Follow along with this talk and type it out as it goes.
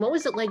What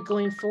was it like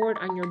going forward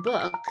on your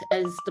book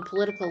as the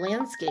political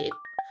landscape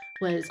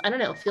was, I don't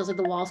know, feels like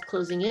the walls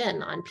closing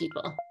in on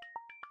people?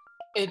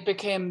 It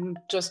became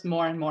just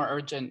more and more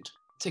urgent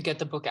to get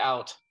the book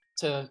out,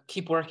 to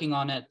keep working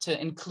on it,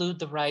 to include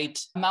the right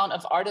amount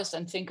of artists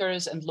and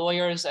thinkers and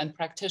lawyers and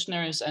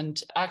practitioners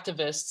and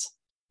activists.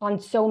 On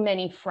so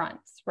many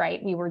fronts,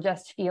 right? We were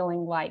just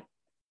feeling like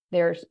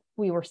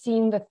we were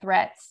seeing the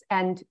threats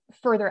and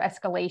further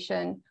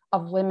escalation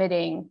of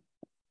limiting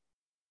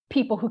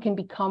people who can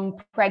become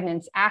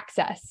pregnant's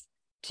access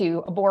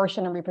to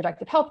abortion and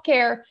reproductive health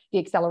care, the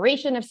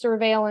acceleration of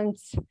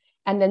surveillance,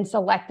 and then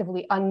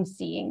selectively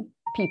unseeing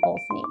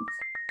people's needs.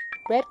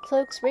 Red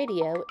Cloaks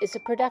Radio is a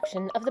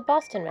production of the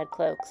Boston Red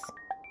Cloaks.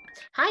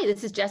 Hi,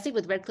 this is Jessie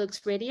with Red Cloaks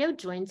Radio,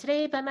 joined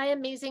today by my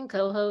amazing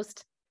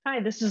co-host.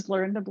 Hi, this is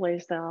Lorinda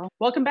Blaisdell.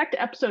 Welcome back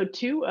to episode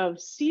 2 of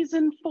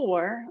season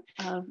 4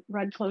 of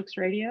Red Cloaks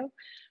Radio.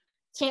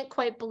 Can't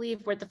quite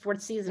believe we're at the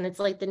 4th season. It's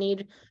like the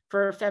need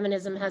for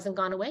feminism hasn't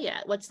gone away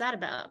yet. What's that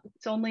about?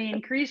 It's only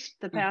increased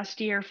the past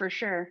year for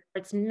sure.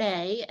 It's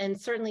May, and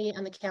certainly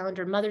on the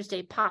calendar, Mother's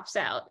Day pops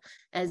out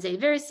as a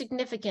very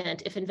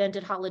significant, if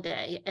invented,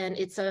 holiday. And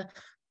it's a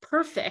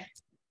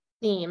perfect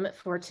theme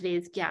for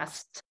today's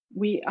guest.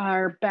 We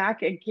are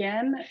back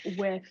again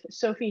with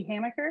Sophie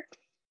Hamaker,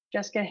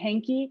 Jessica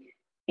Henke,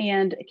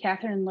 and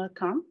Catherine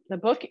Lecomte. The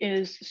book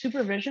is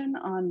Supervision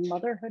on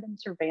Motherhood and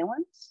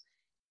Surveillance,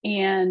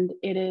 and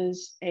it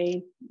is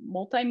a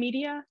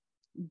multimedia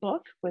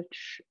book,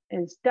 which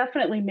is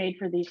definitely made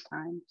for these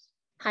times.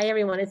 Hi,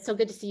 everyone. It's so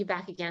good to see you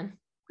back again.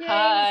 Yay,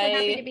 Hi. so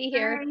happy to be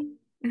here.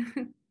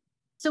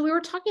 So we were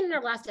talking in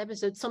our last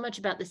episode so much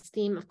about this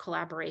theme of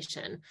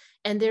collaboration,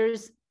 and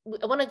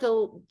I want to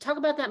go talk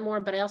about that more,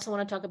 but I also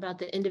want to talk about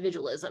the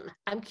individualism.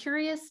 I'm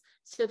curious,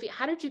 Sophie,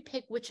 how did you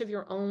pick which of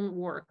your own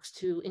works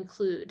to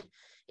include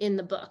in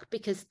the book?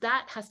 Because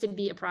that has to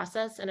be a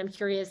process, and I'm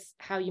curious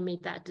how you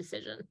made that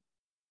decision.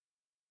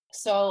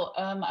 So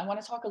I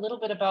want to talk a little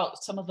bit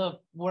about some of the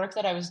work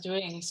that I was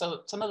doing.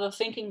 So some of the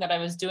thinking that I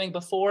was doing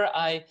before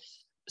I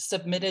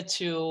submitted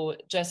to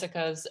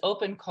Jessica's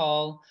open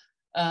call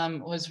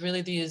was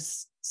really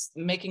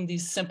making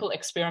these simple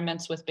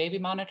experiments with baby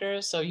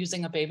monitors. So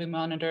using a baby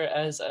monitor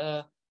as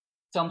a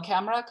film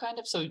camera, kind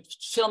of, so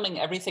filming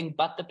everything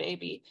but the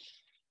baby.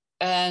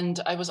 And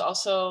I was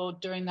also,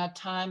 during that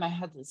time, I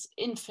had this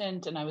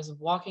infant and I was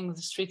walking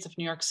the streets of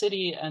New York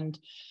City, and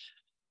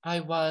I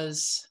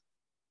was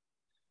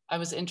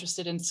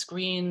interested in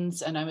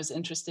screens, and I was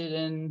interested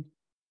in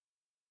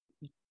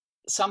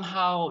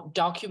somehow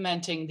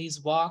documenting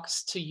these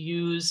walks to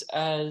use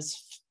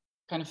as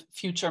kind of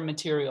future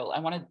material. I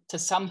wanted to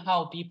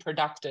somehow be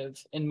productive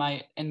in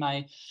my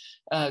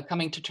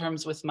coming to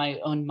terms with my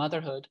own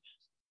motherhood.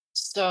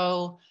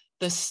 So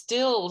the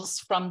stills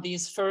from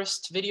these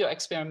first video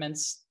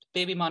experiments,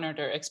 baby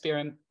monitor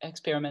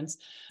experiments,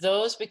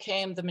 those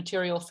became the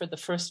material for the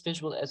first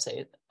visual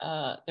essay.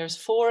 There's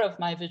 4 of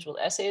my visual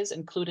essays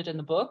included in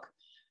the book.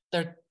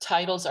 Their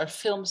titles are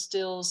Film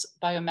Stills,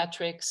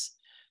 Biometrics,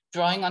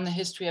 Drawing on the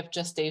History of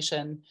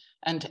Gestation,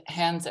 and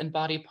Hands and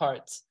Body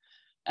Parts.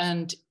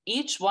 And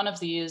each one of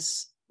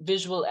these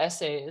visual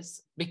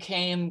essays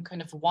became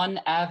kind of one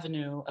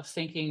avenue of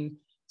thinking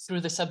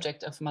through the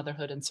subject of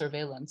motherhood and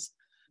surveillance.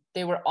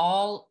 They were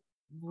all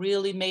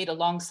really made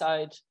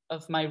alongside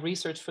of my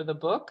research for the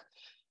book,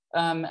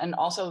 and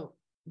also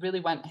really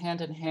went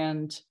hand in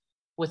hand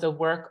with the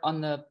work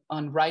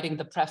on writing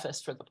the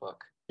preface for the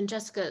book. And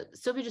Jessica,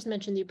 Sophie just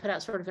mentioned you put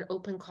out sort of an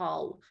open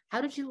call.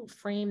 How did you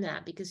frame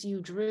that? Because you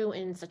drew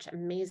in such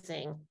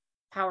amazing,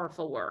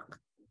 powerful work.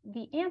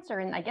 The answer,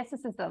 and I guess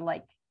this is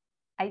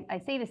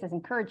I say this as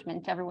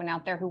encouragement to everyone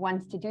out there who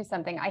wants to do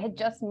something. I had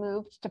just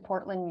moved to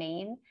Portland,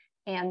 Maine,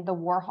 and the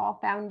Warhol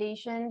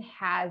Foundation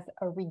has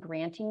a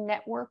regranting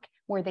network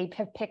where they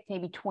have picked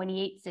maybe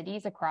 28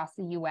 cities across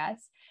the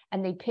US,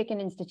 and they pick an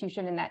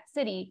institution in that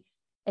city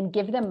and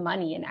give them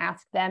money and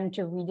ask them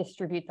to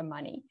redistribute the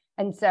money.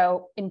 And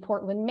so in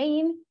Portland,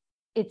 Maine,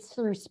 it's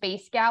through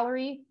Space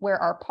Gallery, where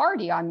our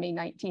party on May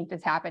 19th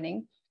is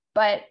happening.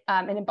 But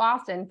and in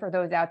Boston, for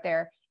those out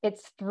there,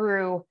 it's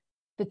through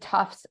the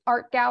Tufts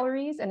Art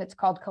Galleries, and it's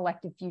called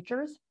Collective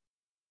Futures.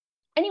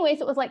 Anyways,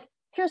 it was like,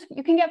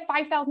 you can get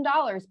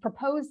 $5,000,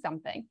 propose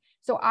something.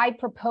 So I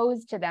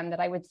proposed to them that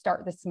I would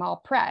start the small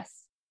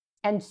press,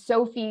 and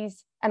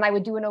I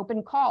would do an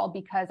open call,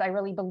 because I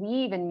really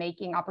believe in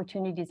making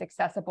opportunities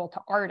accessible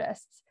to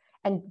artists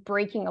and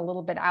breaking a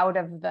little bit out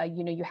of the,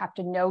 you have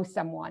to know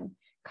someone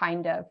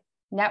kind of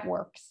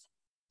networks.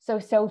 So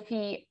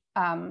Sophie,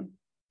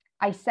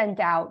 I sent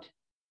out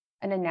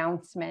an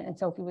announcement, and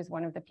Sophie was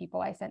one of the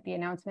people I sent the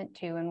announcement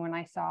to. And when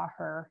I saw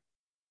her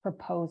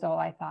proposal,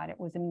 I thought it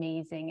was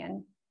amazing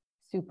and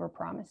super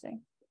promising.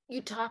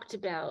 You talked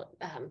about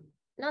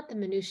not the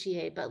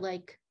minutiae, but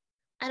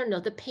I don't know,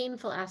 the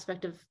painful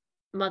aspect of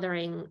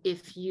mothering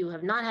if you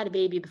have not had a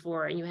baby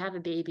before and you have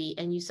a baby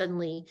and you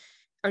suddenly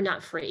are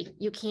not free.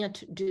 You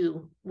can't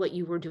do what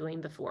you were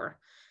doing before.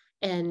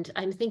 And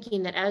I'm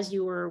thinking that as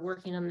you were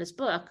working on this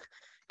book,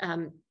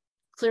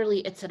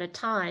 clearly it's at a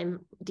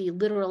time, the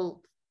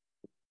literal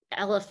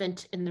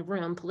elephant in the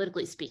room,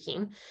 politically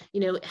speaking,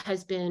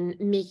 has been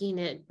making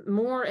it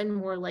more and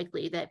more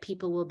likely that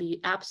people will be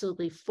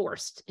absolutely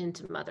forced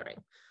into mothering,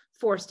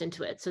 forced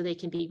into it. So they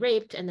can be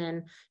raped and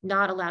then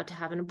not allowed to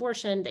have an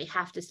abortion. They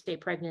have to stay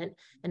pregnant.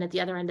 And at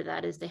the other end of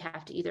that is they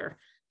have to either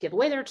give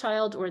away their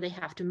child, or they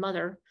have to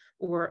mother,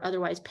 or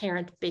otherwise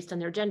parent based on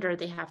their gender.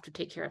 They have to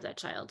take care of that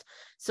child.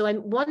 So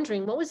I'm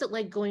wondering, what was it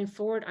like going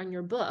forward on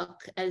your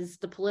book as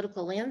the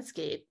political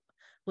landscape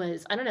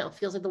was, I don't know, it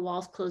feels like the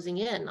walls closing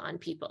in on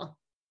people?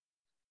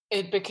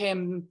 It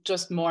became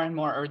just more and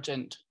more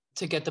urgent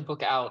to get the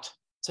book out,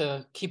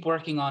 to keep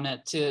working on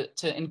it,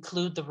 to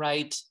include the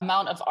right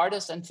amount of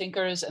artists and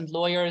thinkers and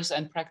lawyers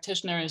and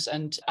practitioners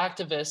and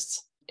activists.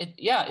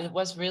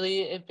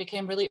 It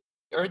became really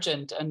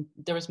urgent, and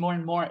there was more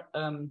and more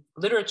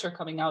literature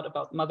coming out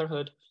about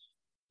motherhood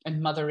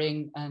and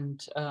mothering,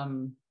 and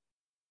I'm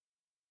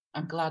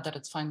glad that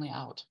it's finally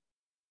out.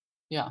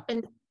 Yeah.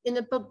 And in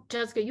the book,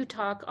 Jessica, you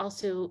talk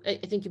also, I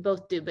think you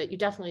both do, but you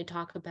definitely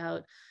talk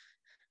about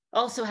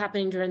also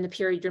happening during the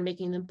period you're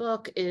making the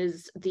book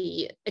is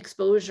the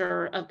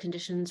exposure of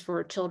conditions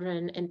for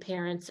children and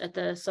parents at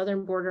the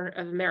southern border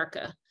of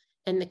America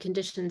and the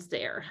conditions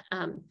there.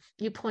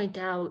 You point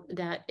out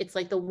that it's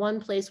like the one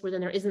place where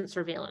then there isn't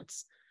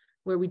surveillance,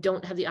 where we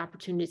don't have the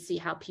opportunity to see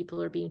how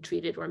people are being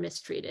treated or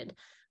mistreated.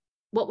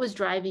 What was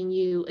driving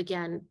you,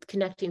 again,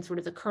 connecting sort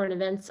of the current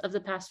events of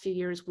the past few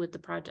years with the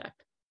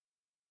project?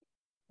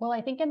 Well,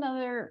 I think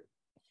another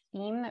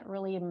theme that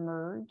really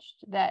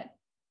emerged that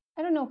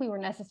I don't know if we were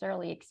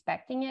necessarily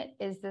expecting it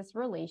is this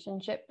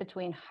relationship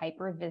between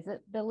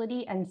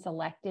hypervisibility and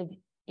selective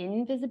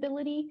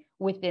invisibility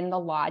within the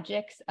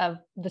logics of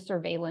the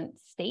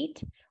surveillance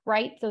state,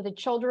 right? So the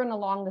children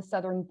along the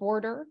southern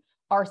border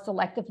are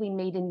selectively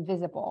made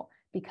invisible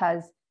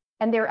because,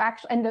 and they're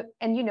actually,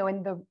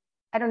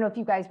 I don't know if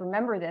you guys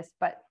remember this,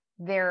 but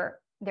their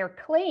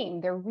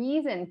claim, their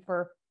reason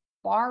for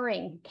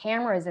barring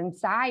cameras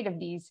inside of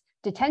these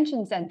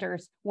detention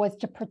centers was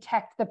to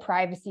protect the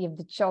privacy of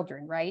the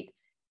children, right?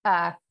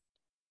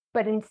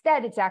 But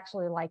instead, it's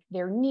actually like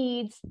their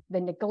needs, the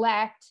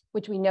neglect,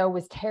 which we know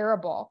was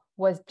terrible,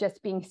 was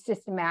just being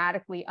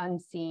systematically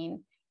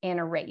unseen and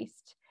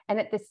erased. And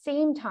at the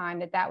same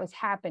time that was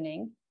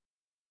happening,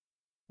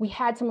 we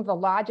had some of the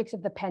logics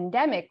of the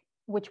pandemic,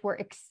 which were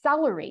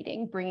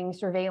accelerating bringing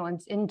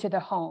surveillance into the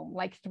home,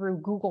 like through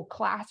Google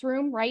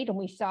Classroom, right? And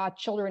we saw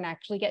children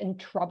actually get in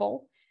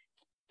trouble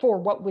for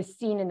what was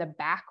seen in the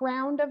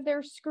background of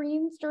their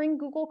screens during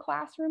Google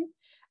Classroom.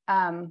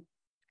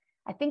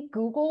 I think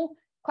Google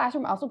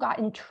Classroom also got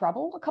in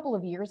trouble a couple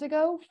of years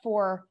ago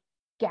for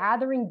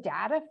gathering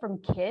data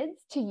from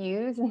kids to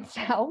use and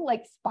sell,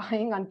 like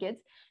spying on kids.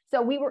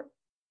 So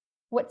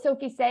what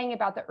Sophie's saying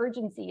about the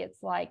urgency,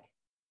 it's like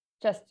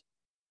just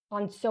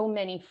on so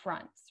many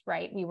fronts,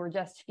 right? We were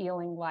just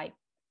feeling like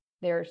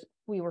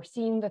we were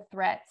seeing the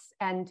threats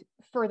and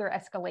further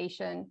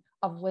escalation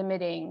of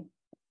limiting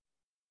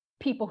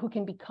people who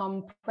can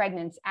become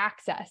pregnant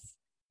access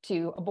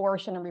to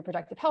abortion and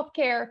reproductive health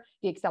care,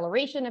 the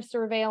acceleration of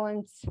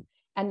surveillance,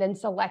 and then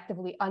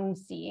selectively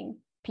unseeing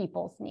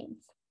people's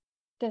needs.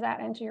 Does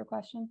that answer your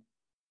question?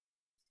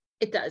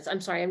 It does.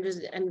 I'm sorry.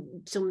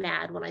 I'm so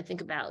mad when I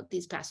think about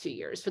these past few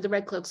years. For the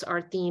Red Cloaks,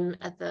 our theme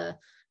at the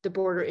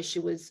border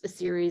issue was a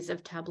series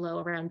of tableau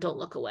around Don't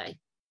Look Away.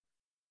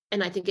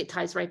 And I think it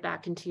ties right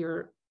back into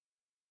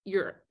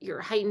your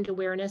heightened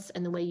awareness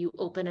and the way you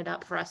open it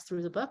up for us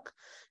through the book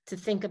to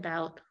think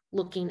about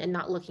looking and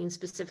not looking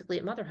specifically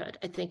at motherhood.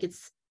 I think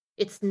it's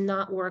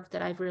not work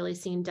that I've really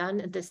seen done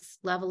at this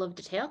level of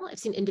detail. I've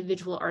seen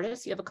individual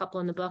artists. You have a couple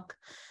in the book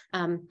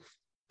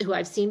who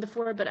I've seen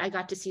before, but I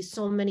got to see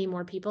so many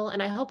more people.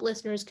 And I hope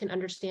listeners can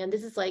understand,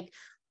 this is like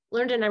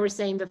Learned and I were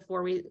saying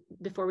before we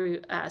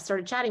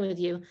started chatting with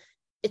you,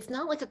 it's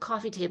not like a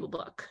coffee table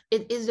book.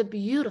 It is a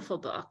beautiful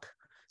book.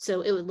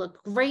 So it would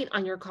look great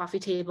on your coffee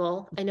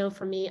table. I know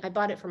for me, I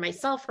bought it for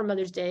myself for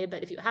Mother's Day,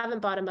 but if you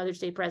haven't bought a Mother's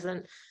Day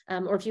present,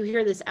 or if you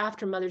hear this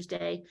after Mother's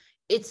Day,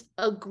 it's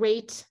a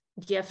great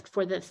gift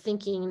for the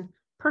thinking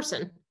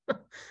person.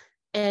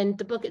 And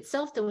the book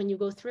itself, though, when you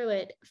go through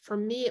it, for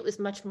me, it was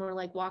much more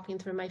like walking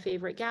through my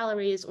favorite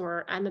galleries,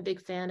 or I'm a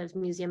big fan of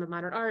Museum of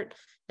Modern Art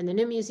and the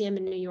new museum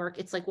in New York.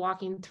 It's like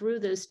walking through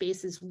those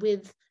spaces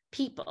with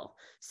people.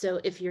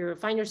 So if you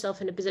find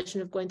yourself in a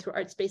position of going through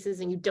art spaces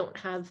and you don't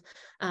have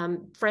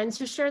friends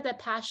who share that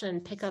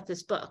passion, pick up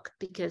this book,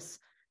 because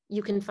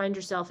you can find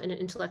yourself in an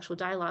intellectual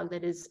dialogue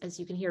that is, as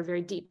you can hear,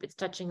 very deep. It's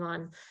touching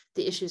on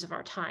the issues of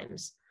our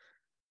times.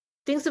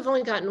 Things have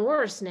only gotten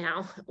worse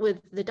now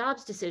with the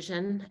Dobbs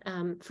decision.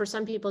 For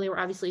some people, they were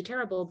obviously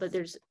terrible, but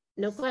there's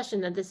no question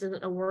that this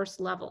isn't a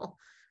worse level.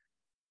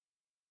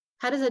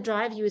 How does it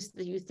drive you as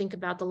you think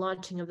about the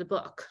launching of the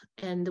book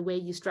and the way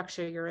you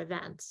structure your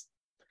events?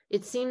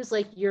 It seems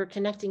like you're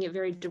connecting it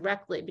very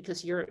directly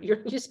because you're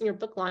using your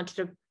book launch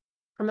to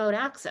promote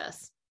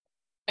access.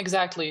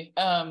 Exactly.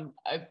 I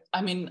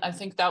mean, I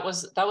think that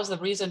was the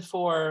reason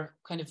for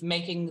kind of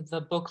making the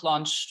book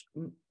launch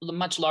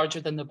much larger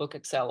than the book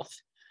itself.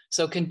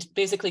 So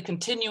basically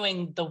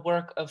continuing the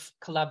work of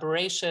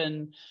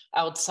collaboration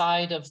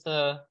outside of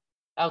the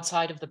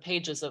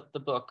pages of the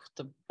book,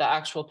 the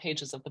actual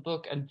pages of the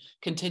book, and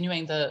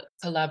continuing the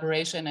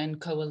collaboration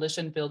and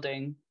coalition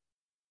building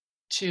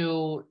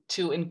to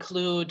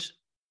include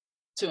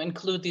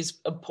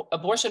these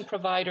abortion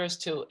providers,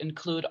 to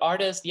include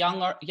artists,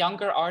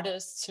 younger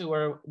artists who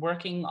are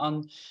working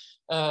on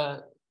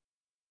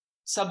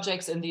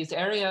subjects in these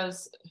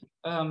areas.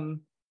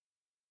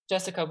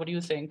 Jessica, what do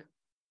you think?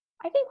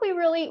 I think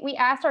we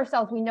asked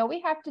ourselves, we know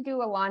we have to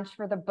do a launch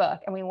for the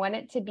book, and we want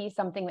it to be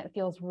something that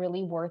feels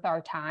really worth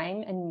our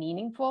time and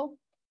meaningful.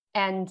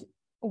 And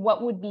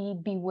what would we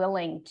be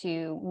willing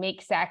to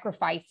make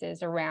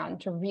sacrifices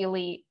around to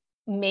really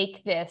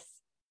make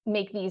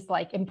these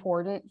like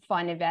important,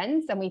 fun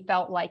events? And we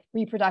felt like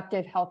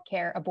reproductive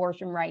healthcare,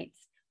 abortion rights,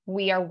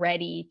 we are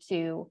ready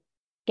to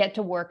get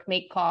to work,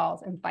 make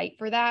calls, and fight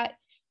for that.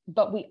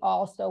 But we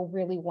also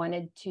really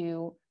wanted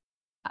to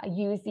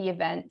use the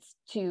events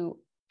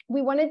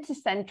we wanted to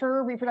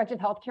center reproductive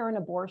healthcare and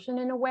abortion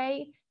in a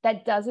way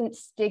that doesn't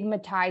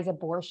stigmatize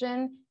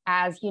abortion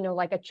as,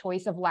 like a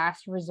choice of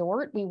last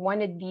resort. We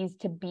wanted these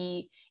to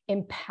be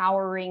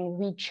empowering,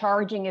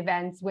 recharging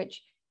events,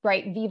 which,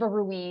 right, Viva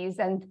Ruiz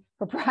and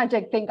her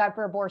project, Thank God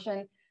for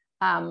Abortion,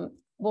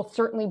 will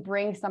certainly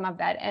bring some of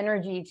that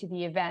energy to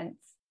the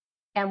events.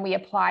 And we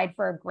applied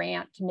for a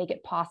grant to make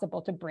it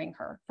possible to bring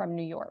her from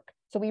New York.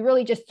 So we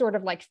really just sort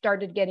of like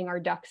started getting our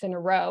ducks in a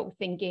row,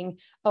 thinking,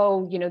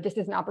 oh, this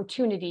is an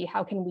opportunity.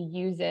 How can we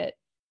use it?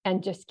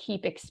 And just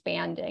keep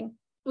expanding.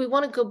 We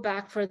want to go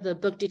back for the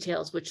book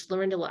details, which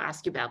Lorinda will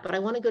ask you about, but I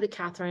want to go to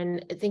Catherine,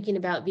 thinking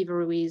about Viva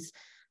Ruiz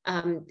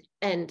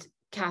and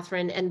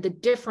Catherine and the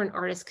different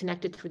artists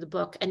connected through the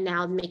book, and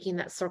now making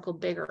that circle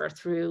bigger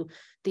through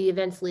the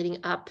events leading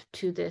up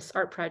to this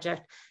art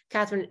project.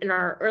 Catherine, in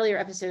our earlier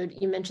episode,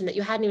 you mentioned that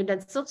you hadn't even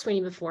done silk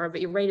screening before, but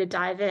you're ready to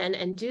dive in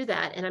and do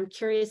that. And I'm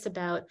curious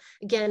about,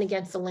 again,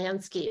 against the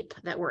landscape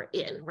that we're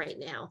in right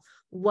now,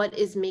 what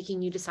is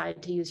making you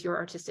decide to use your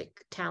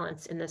artistic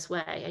talents in this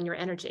way and your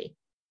energy?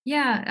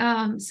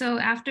 Yeah, so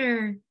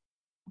after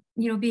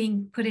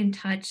being put in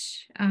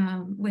touch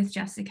with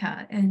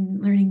Jessica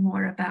and learning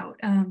more about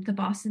the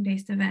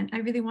Boston-based event, I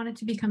really wanted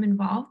to become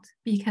involved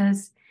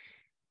because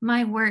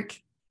my work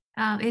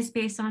is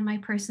based on my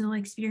personal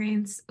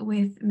experience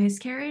with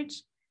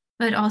miscarriage,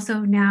 but also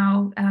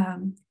now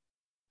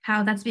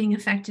how that's being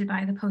affected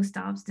by the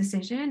post-obs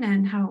decision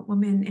and how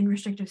women in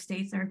restrictive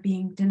states are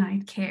being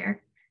denied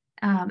care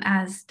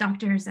as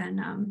doctors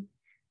and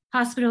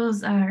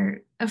hospitals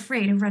are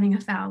afraid of running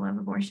afoul of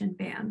abortion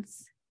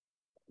bans.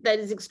 That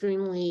is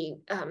extremely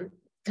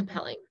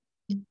compelling.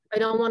 I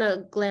don't want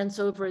to glance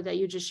over that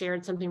you just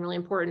shared something really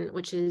important,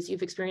 which is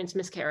you've experienced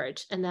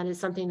miscarriage, and that is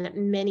something that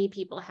many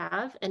people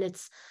have, and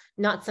it's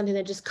not something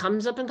that just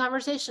comes up in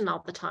conversation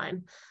all the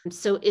time.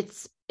 So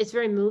it's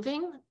very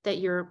moving that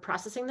you're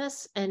processing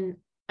this, and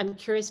I'm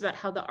curious about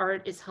how the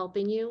art is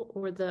helping you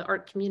or the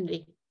art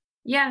community.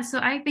 Yeah, so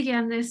I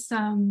began this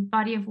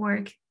body of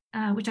work,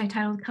 which I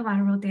titled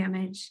Collateral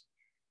Damage,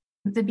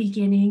 the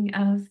beginning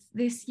of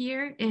this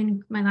year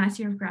in my last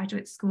year of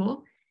graduate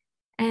school.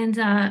 And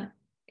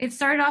it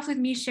started off with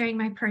me sharing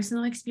my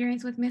personal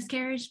experience with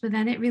miscarriage, but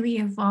then it really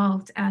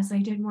evolved as I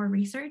did more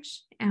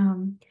research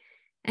and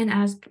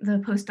as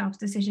the post-ops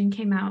decision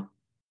came out.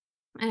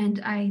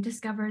 And I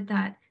discovered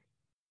that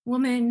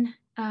women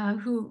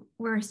who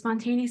were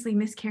spontaneously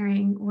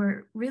miscarrying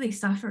were really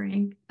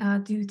suffering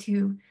due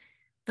to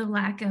the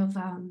lack of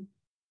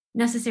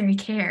necessary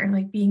care,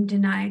 like being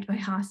denied by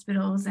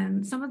hospitals.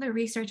 And some of the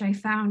research I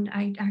found,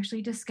 I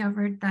actually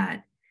discovered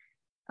that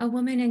a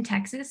woman in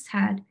Texas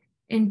had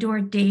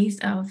endured days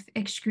of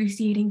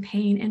excruciating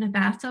pain in a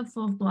bathtub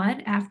full of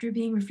blood after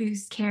being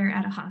refused care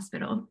at a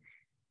hospital.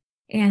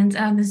 And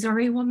a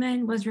Missouri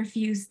woman was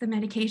refused the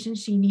medication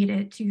she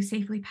needed to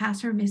safely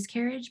pass her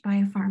miscarriage by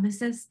a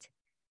pharmacist.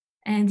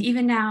 And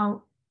even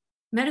now,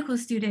 medical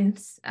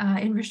students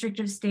in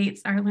restrictive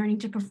states are learning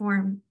to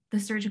perform the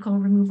surgical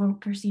removal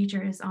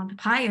procedures on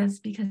papayas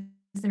because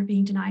they're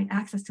being denied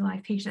access to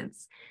live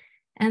patients.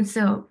 And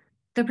so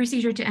the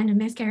procedure to end a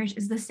miscarriage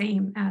is the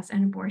same as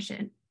an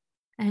abortion.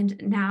 And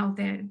now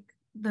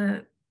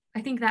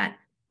I think that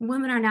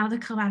women are now the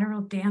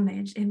collateral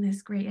damage in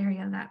this gray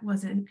area that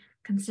wasn't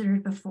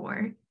considered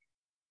before.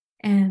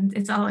 And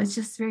it's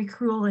just very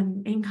cruel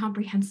and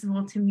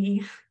incomprehensible to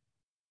me.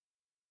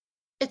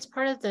 It's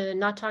part of the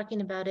not talking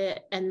about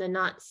it and the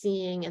not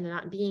seeing and the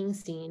not being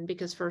seen,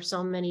 because for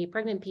so many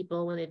pregnant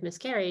people, when they've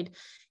miscarried,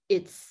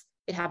 it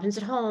happens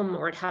at home,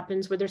 or it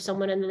happens where there's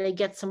someone and then they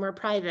get somewhere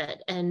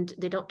private and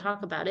they don't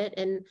talk about it.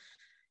 And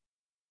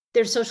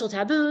there's social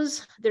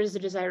taboos, there's a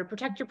desire to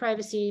protect your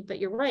privacy, but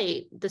you're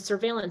right, the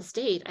surveillance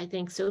state, I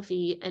think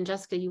Sophie and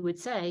Jessica, you would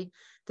say,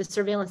 the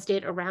surveillance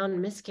state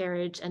around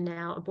miscarriage and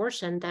now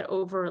abortion, that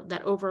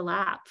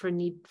overlap for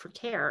need for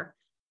care,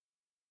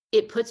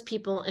 it puts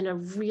people in a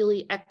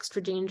really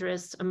extra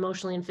dangerous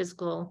emotionally and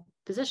physical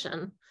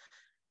position.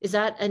 Is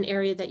that an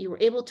area that you were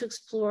able to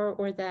explore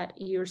or that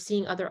you're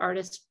seeing other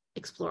artists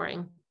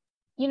exploring?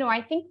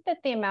 I think that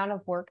the amount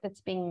of work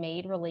that's being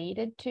made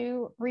related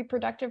to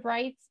reproductive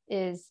rights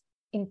is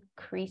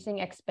increasing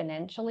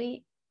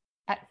exponentially.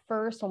 At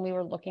first, when we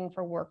were looking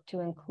for work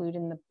to include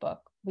in the book,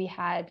 we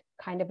had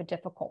kind of a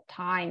difficult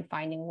time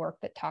finding work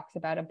that talks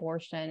about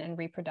abortion and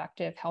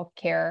reproductive health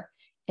care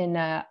in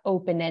an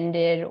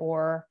open-ended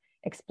or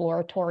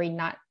exploratory,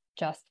 not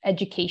just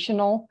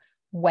educational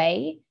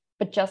way,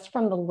 but just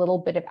from the little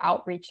bit of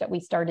outreach that we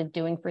started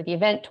doing for the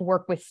event to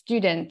work with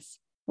students.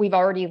 We've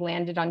already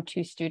landed on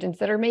 2 students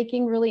that are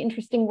making really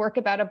interesting work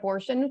about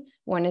abortion.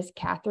 One is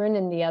Catherine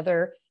and the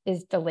other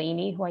is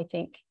Delaney, who I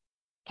think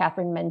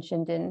Catherine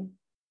mentioned in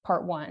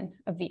part 1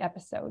 of the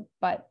episode.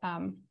 But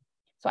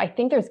so I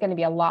think there's going to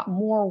be a lot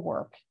more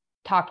work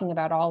talking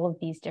about all of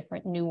these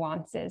different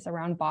nuances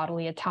around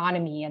bodily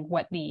autonomy and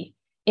what the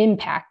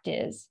impact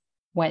is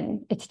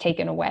when it's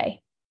taken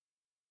away.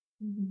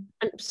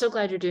 I'm so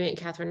glad you're doing it,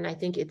 Catherine. I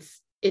think it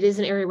is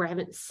an area where I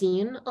haven't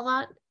seen a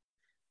lot.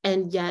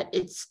 And yet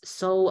it's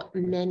so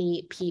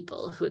many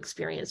people who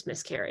experience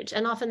miscarriage.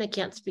 And often they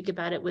can't speak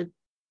about it with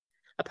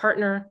a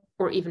partner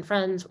or even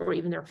friends or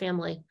even their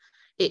family.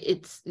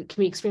 It can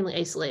be extremely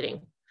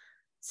isolating.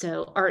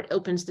 So art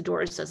opens the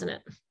doors, doesn't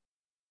it?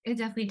 It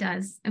definitely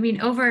does. I mean,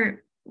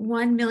 over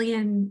 1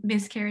 million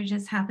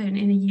miscarriages happen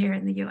in a year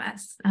in the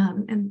US.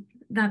 And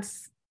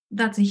that's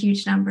a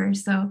huge number.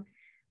 So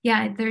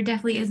yeah, there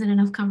definitely isn't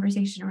enough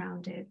conversation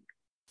around it.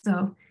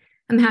 So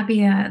I'm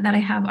happy that I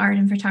have art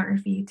and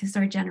photography to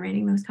start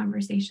generating those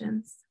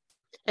conversations.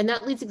 And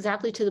that leads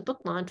exactly to the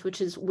book launch,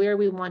 which is where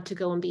we want to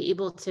go and be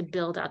able to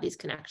build out these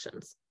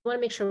connections. We want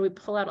to make sure we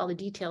pull out all the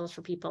details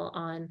for people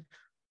on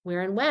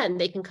where and when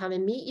they can come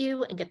and meet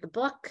you and get the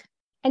book.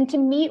 And to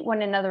meet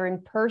one another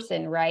in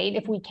person, right?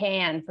 If we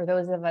can, for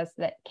those of us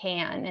that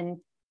can. And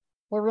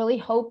we're really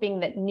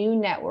hoping that new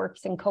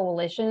networks and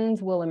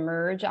coalitions will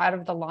emerge out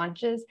of the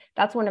launches.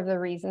 That's one of the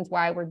reasons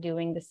why we're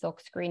doing the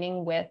silk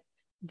screening with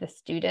the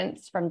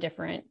students from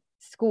different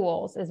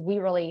schools, is we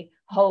really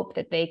hope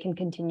that they can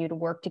continue to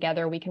work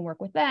together. We can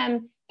work with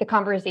them. The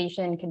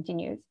conversation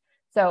continues.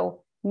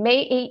 So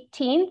May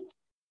 18th,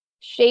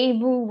 Chez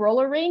Vous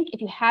roller rink.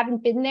 If you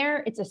haven't been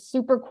there, it's a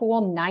super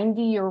cool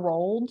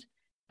 90-year-old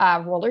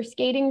roller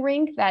skating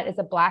rink that is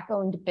a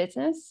Black-owned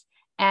business.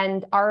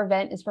 And our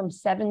event is from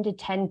 7 to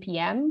 10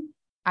 p.m.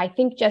 I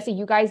think, Jesse,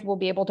 you guys will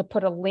be able to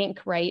put a link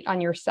right on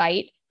your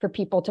site for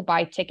people to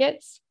buy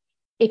tickets.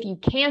 If you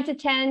can't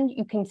attend,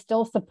 you can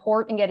still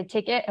support and get a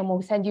ticket, and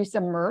we'll send you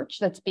some merch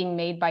that's being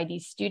made by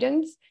these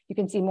students. You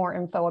can see more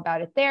info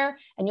about it there,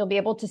 and you'll be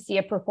able to see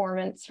a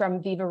performance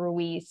from Viva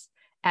Ruiz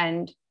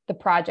and the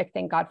project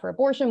Thank God for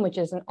Abortion, which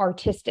is an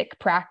artistic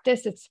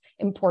practice. It's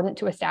important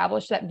to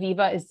establish that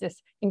Viva is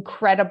this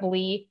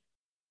incredibly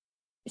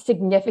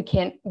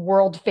significant,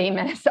 world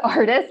famous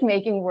artist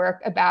making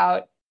work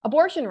about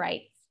abortion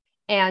rights.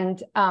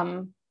 And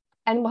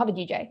we'll have a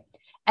DJ.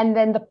 And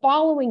then the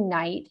following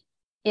night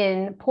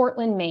in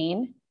Portland,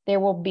 Maine, there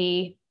will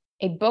be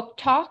a book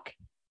talk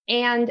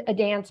and a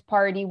dance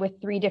party with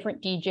 3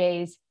 different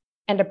DJs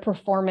and a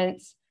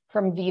performance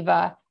from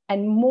Viva,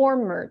 and more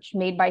merch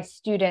made by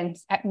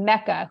students at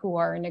Mecca, who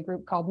are in a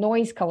group called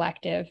Noise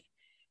Collective.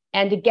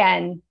 And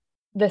again,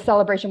 the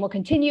celebration will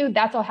continue.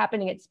 That's all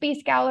happening at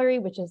Space Gallery,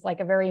 which is like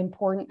a very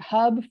important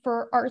hub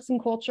for arts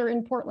and culture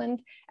in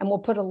Portland. And we'll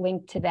put a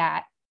link to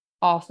that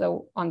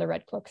also on the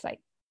Red Cloak site.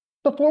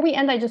 Before we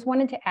end, I just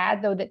wanted to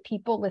add, though, that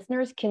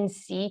listeners can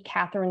see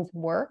Catherine's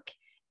work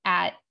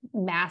at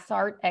Mass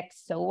Art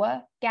X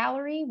SOA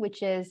Gallery,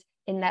 which is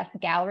in that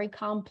gallery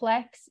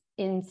complex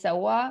in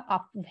SOA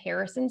off of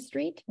Harrison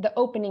Street. The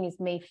opening is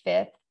May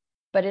 5th,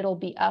 but it'll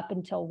be up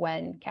until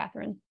when,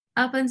 Catherine?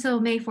 Up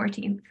until May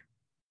 14th.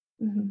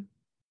 Mm-hmm.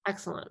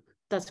 Excellent.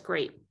 That's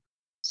great.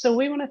 So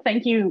we want to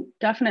thank you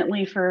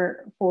definitely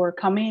for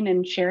coming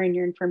and sharing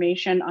your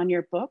information on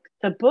your book.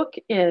 The book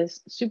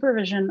is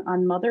Supervision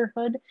on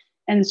Motherhood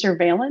and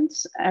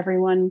Surveillance.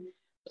 Everyone,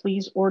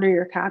 please order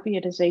your copy.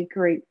 It is a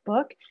great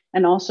book.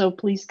 And also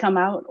please come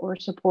out or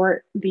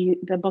support the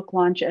book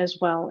launch as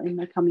well in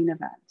the coming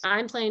events.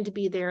 I'm planning to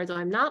be there, though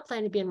I'm not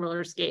planning to be in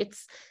roller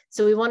skates.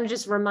 So we want to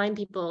just remind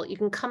people, you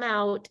can come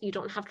out, you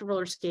don't have to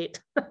roller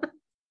skate.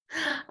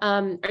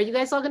 Are you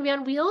guys all going to be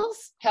on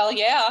wheels? Hell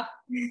yeah.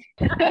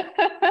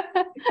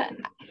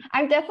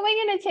 I'm definitely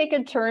going to take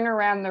a turn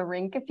around the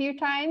rink a few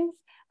times,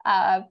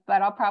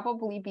 but I'll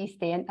probably be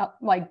stand up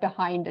like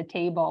behind a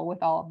table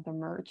with all of the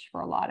merch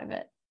for a lot of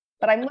it.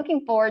 But I'm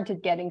looking forward to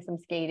getting some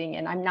skating,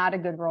 and I'm not a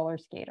good roller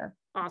skater.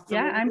 Awesome.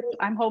 Yeah,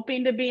 I'm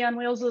hoping to be on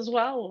wheels as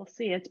well. We'll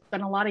see. It's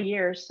been a lot of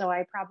years, so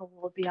I probably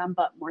will be on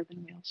butt more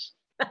than wheels.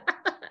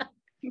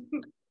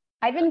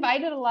 I've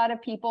invited a lot of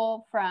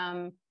people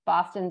from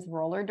Boston's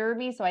roller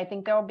derby, so I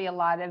think there will be a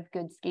lot of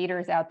good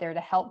skaters out there to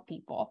help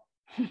people.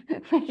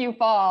 If you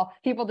fall,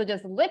 people to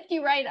just lift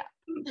you right up.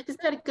 Isn't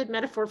that a good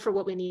metaphor for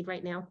what we need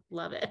right now?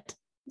 Love it.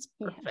 It's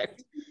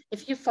perfect. Yes.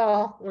 If you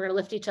fall, we're going to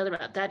lift each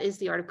other up. That is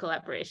the art of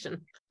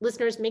collaboration.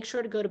 Listeners, make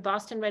sure to go to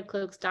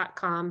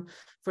bostonredcloaks.com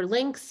for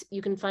links.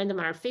 You can find them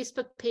on our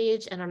Facebook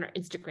page and on our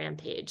Instagram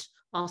page,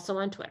 also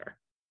on Twitter.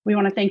 We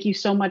want to thank you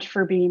so much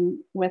for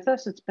being with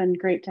us. It's been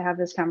great to have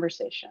this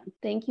conversation.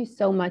 Thank you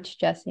so much,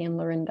 Jessie and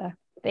Lorinda.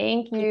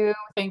 Thank you.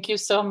 Thank you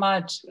so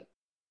much.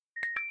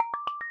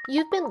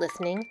 You've been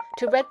listening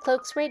to Red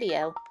Cloaks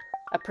Radio,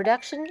 a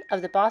production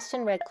of the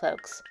Boston Red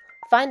Cloaks.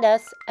 Find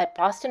us at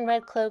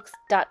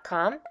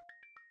bostonredcloaks.com